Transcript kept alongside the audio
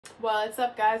What's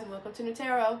up, guys, and welcome to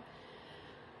Nutarot.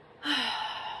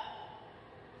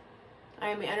 I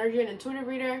am an energy and intuitive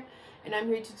reader, and I'm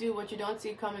here to do what you don't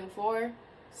see coming for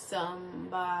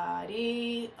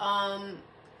somebody.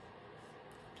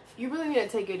 You really need to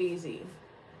take it easy.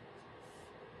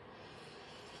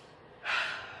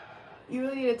 You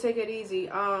really need to take it easy.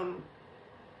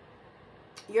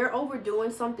 You're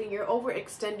overdoing something. You're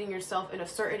overextending yourself in a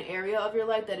certain area of your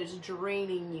life that is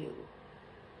draining you.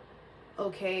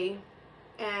 Okay?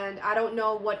 And I don't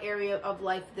know what area of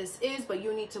life this is, but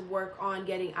you need to work on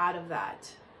getting out of that.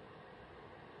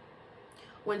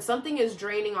 When something is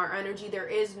draining our energy, there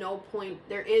is no point.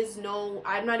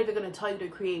 I'm not even going to tell you to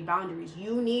create boundaries.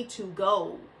 You need to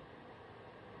go.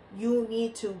 You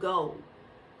need to go.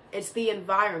 It's the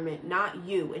environment, not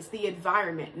you. It's the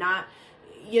environment, not,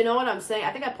 you know what I'm saying?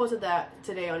 I think I posted that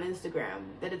today on Instagram,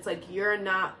 that it's like, you're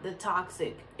not the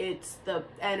toxic. It's the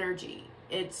energy.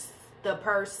 It's the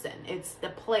person. It's the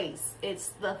place. It's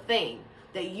the thing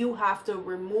that you have to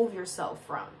remove yourself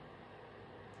from.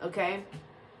 Okay?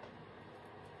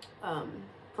 For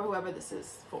whoever this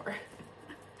is for.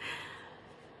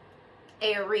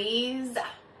 Aries.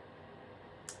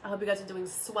 I hope you guys are doing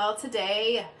swell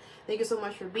today. Thank you so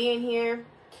much for being here.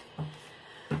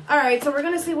 All right, so we're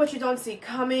going to see what you don't see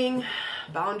coming.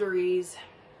 Boundaries.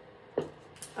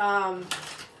 We're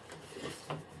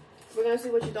going to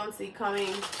see what you don't see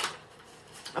coming.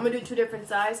 I'm going to do two different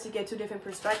sides to get two different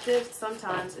perspectives.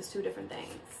 Sometimes it's two different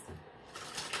things.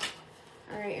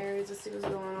 All right, Aries, let's see what's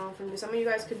going on for me. Some of you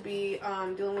guys could be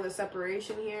dealing with a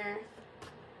separation here.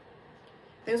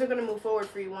 Things are going to move forward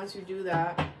for you once you do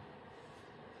that.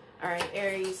 All right,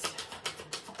 Aries.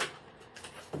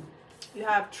 You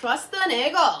have trust the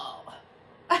niggle.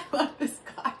 I love this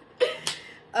card.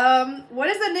 What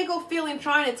is the niggle feeling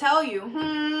trying to tell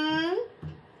you?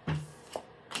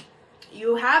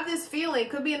 You have this feeling,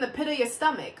 could be in the pit of your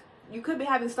stomach. You could be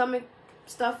having stomach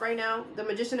stuff right now. The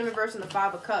Magician in reverse and the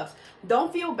Five of Cups.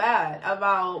 Don't feel bad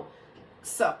about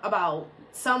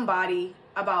somebody.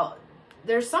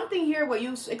 There's something here where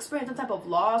you experience some type of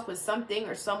loss with something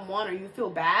or someone, or you feel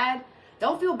bad.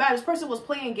 Don't feel bad. This person was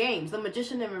playing games. The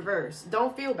Magician in reverse.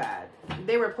 Don't feel bad.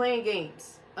 They were playing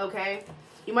games. Okay?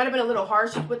 You might have been a little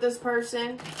harsh with this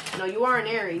person. No, you are an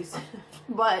Aries.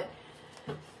 But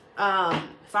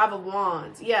Five of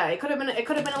Wands. Yeah, it could have been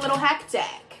a little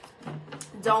hectic.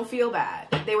 Don't feel bad.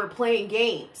 They were playing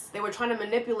games. They were trying to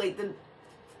manipulate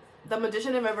the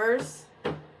Magician in reverse.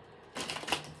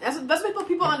 That's what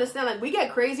people understand. Like, we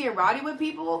get crazy and rowdy with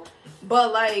people,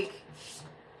 but like,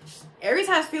 Aries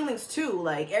has feelings too.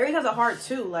 Like, Aries has a heart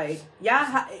too. Like,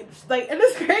 yeah, like, and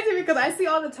it's crazy because I see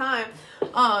all the time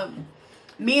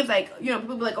memes like, you know,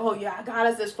 people be like, oh yeah, I got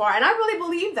us this far, and I really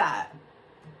believe that,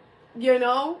 you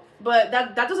know. But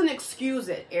that doesn't excuse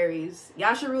it, Aries.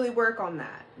 Y'all should really work on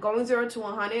that. Going 0 to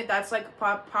 100, that's like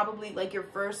probably like your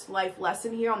first life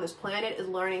lesson here on this planet, is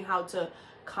learning how to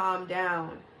calm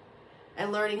down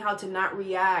and learning how to not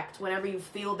react whenever you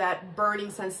feel that burning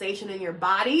sensation in your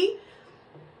body.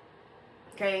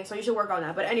 Okay, so you should work on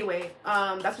that. But anyway,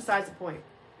 that's besides the point.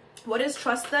 What is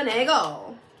trust the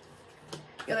niggle?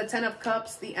 You have the Ten of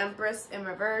Cups, the Empress in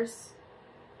reverse.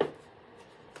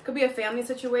 Could be a family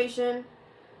situation.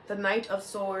 The Knight of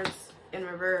Swords in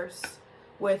reverse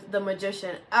with the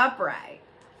Magician upright.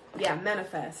 Yeah,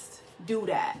 manifest. Do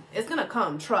that. It's gonna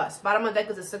come. Trust. Bottom of the deck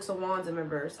is the Six of Wands in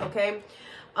reverse. Okay.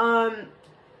 Now,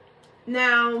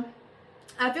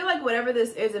 I feel like whatever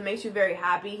this is, it makes you very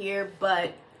happy here,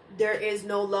 but there is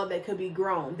no love that could be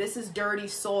grown. This is dirty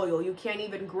soil. You can't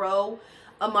even grow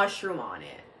a mushroom on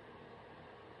it.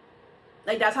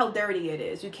 Like, that's how dirty it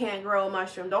is. You can't grow a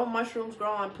mushroom. Don't mushrooms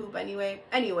grow on poop anyway?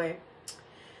 Anyway.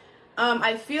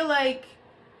 I feel like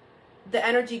the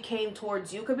energy came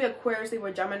towards you. Could be Aquarius,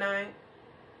 Libra, Gemini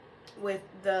with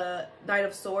the Knight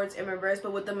of Swords in reverse.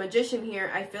 But with the Magician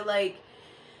here, I feel like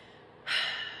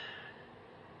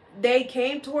they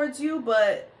came towards you,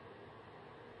 but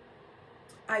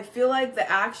I feel like the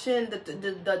action,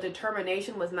 the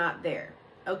determination was not there.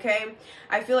 Okay?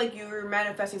 I feel like you're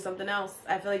manifesting something else.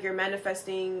 I feel like you're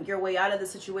manifesting your way out of the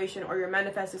situation, or you're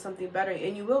manifesting something better,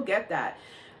 and you will get that.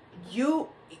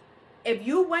 If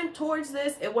you went towards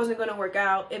this, it wasn't going to work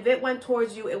out. If it went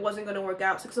towards you, it wasn't going to work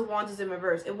out. Six of Wands is in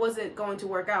reverse. It wasn't going to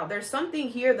work out. There's something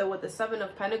here, though, with the Seven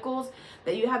of Pentacles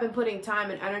that you have been putting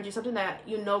time and energy, something that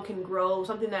you know can grow,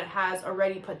 something that has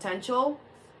already potential.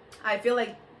 I feel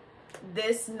like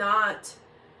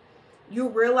you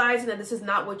realizing that this is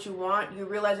not what you want. You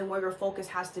realizing where your focus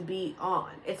has to be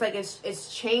on. It's like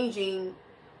it's changing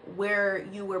where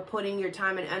you were putting your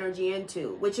time and energy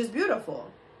into, which is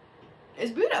beautiful. It's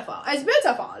beautiful. It's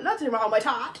beautiful. Nothing wrong with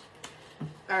that.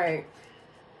 All right.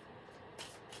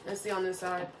 Let's see on this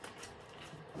side.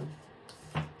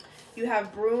 You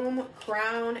have broom,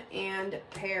 crown, and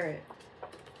parrot.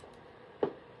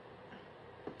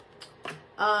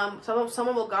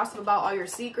 Someone will gossip about all your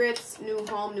secrets. New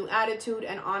home, new attitude,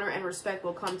 and honor and respect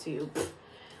will come to you.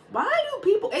 Why do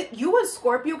people... you and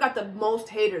Scorpio got the most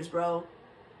haters, bro.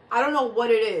 I don't know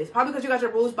what it is. Probably because you guys are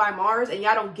ruled by Mars and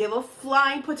y'all don't give a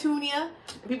flying petunia.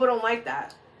 People don't like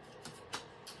that.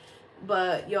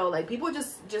 But, yo, like, people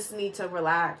just need to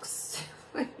relax.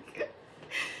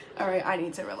 All right, I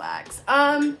need to relax.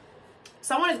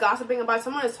 Someone is gossiping about,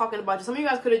 someone is talking about you. Some of you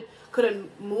guys could have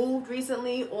moved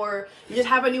recently, or you just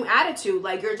have a new attitude.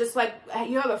 Like, you're just like,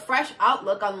 you have a fresh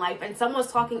outlook on life, and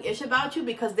someone's talking ish about you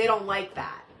because they don't like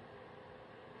that.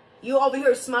 You over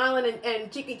here smiling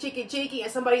and cheeky,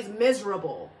 and somebody's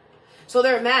miserable. So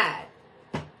they're mad.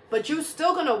 But you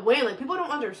still gonna win. Like, people don't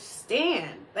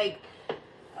understand. Like,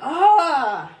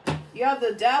 you have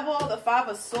the devil, the 5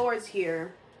 of swords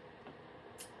here.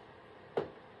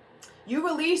 You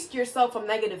released yourself from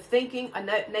negative thinking, a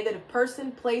negative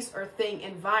person, place, or thing,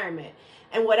 environment.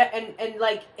 And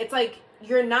like, it's like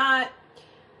you're not,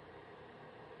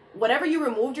 whatever you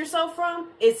removed yourself from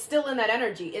is still in that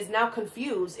energy, is now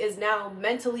confused, is now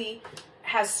mentally,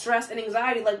 has stress and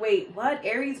anxiety. Like, wait, what?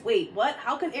 Aries? Wait, what?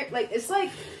 How can like, it's like,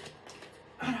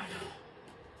 I don't know.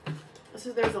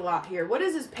 There's a lot here. What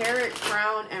is this parrot,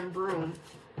 crown, and broom?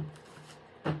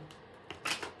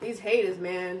 These haters,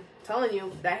 man. I'm telling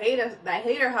you, that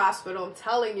hater hospital, I'm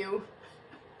telling you.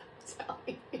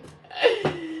 I'm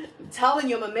telling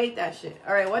you, I'm gonna make that shit.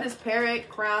 All right, what is parrot,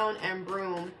 crown, and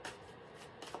broom?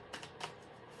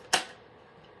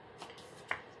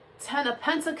 10 of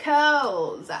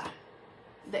Pentacles.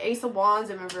 The Ace of Wands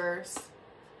in reverse.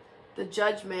 The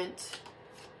Judgment.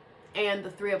 And the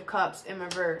 3 of Cups in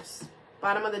reverse.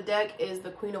 Bottom of the deck is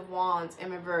the Queen of Wands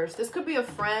in reverse. This could be a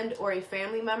friend or a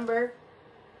family member.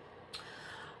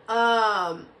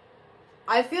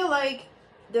 I feel like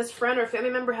this friend or family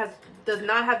member does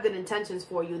not have good intentions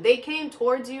for you. They came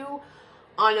towards you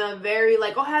on a very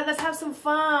like, oh, hey, let's have some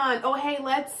fun. Oh, hey,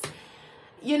 let's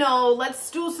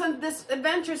do this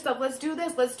adventure stuff. Let's do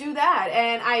this. Let's do that.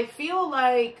 And I feel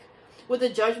like with the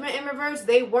Judgment in reverse,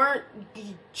 they weren't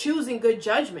choosing good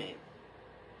judgment.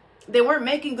 They weren't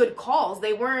making good calls.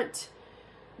 They weren't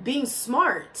being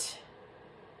smart.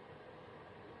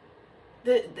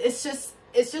 It's just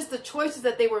the choices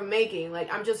that they were making.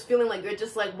 Like, I'm just feeling like you're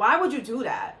just like, why would you do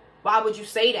that? Why would you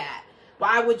say that?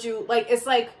 Why would you, like, it's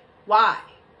like, why?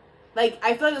 Like,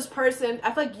 I feel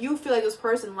like you feel like this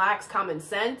person lacks common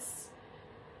sense,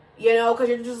 you know, because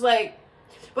you're just like,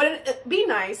 but be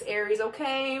nice, Aries,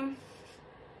 okay?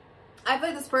 I feel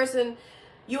like this person,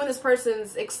 you and this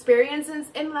person's experiences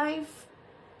in life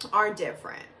are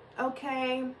different,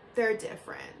 okay? They're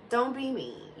different. Don't be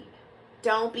mean.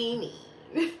 Don't be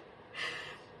mean.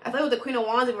 I feel like with the Queen of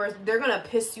Wands in reverse, they're gonna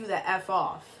piss you the F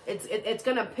off. It's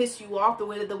gonna piss you off the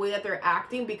way that they're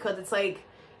acting, because it's like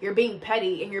you're being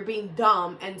petty and you're being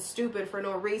dumb and stupid for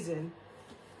no reason.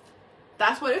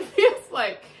 That's what it feels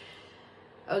like.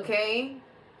 Okay?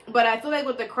 But I feel like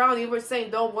with the Crown, you were saying,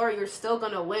 don't worry, you're still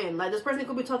gonna win. Like, this person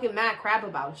could be talking mad crap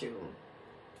about you.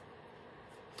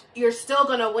 You're still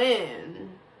gonna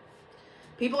win.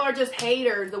 People are just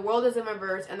haters. The World is in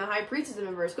reverse and the High Priest is in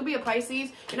reverse. Could be a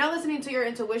Pisces. You're not listening to your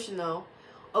intuition though.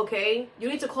 Okay? You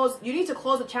need to close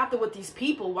the chapter with these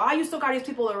people. Why you still got these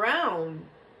people around?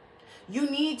 You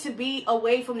need to be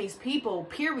away from these people,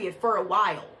 period, for a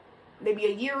while. Maybe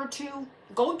a year or two.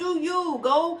 Go do you.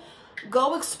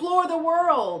 Go explore the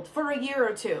world for a year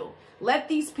or two. Let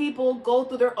these people go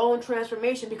through their own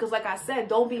transformation, because like I said,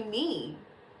 don't be mean,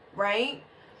 right?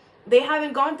 They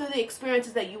haven't gone through the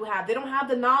experiences that you have. They don't have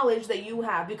the knowledge that you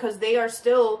have, because they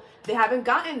haven't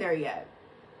gotten there yet.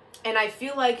 And I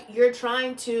feel like you're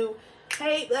trying to,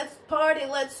 hey, let's party,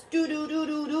 let's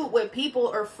do with people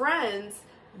or friends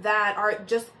that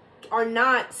are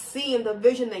not seeing the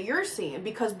vision that you're seeing,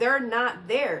 because they're not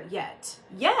there yet.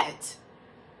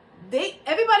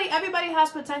 Everybody has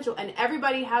potential, and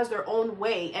everybody has their own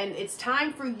way, and it's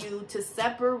time for you to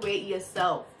separate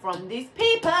yourself from these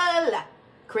people.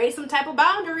 Create some type of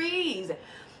boundaries.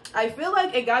 I feel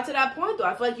like it got to that point though.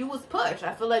 I feel like you was pushed.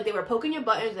 I feel like they were poking your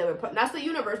buttons. That's the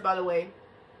universe, by the way.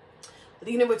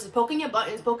 The universe is poking your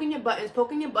buttons, poking your buttons,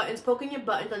 poking your buttons, poking your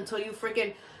buttons until you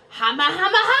freaking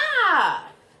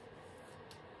ha.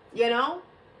 You know?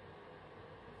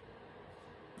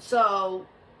 So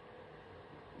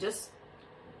just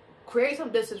create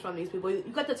some distance from these people. You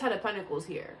got the 10 of Pentacles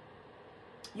here.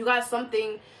 You got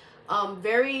something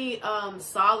very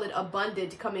solid,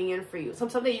 abundant coming in for you.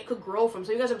 Something you could grow from.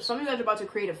 So some of you guys are about to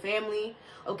create a family,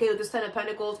 okay, with this 10 of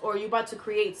Pentacles, or you're about to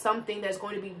create something that's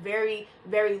going to be very,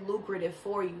 very lucrative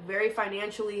for you, very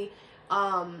financially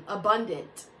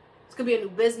abundant. It's gonna be a new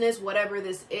business, whatever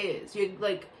this is. You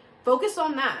like focus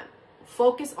on that.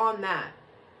 Focus on that,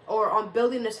 or on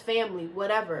building this family,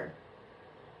 whatever.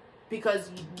 Because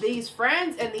these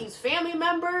friends and these family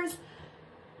members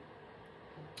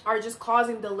are just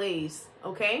causing delays,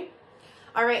 okay?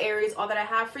 All right, Aries, all that I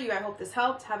have for you. I hope this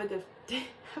helped. Have a good day.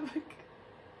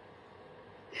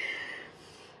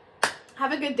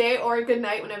 Have a good day or a good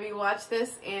night whenever you watch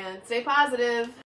this, and stay positive.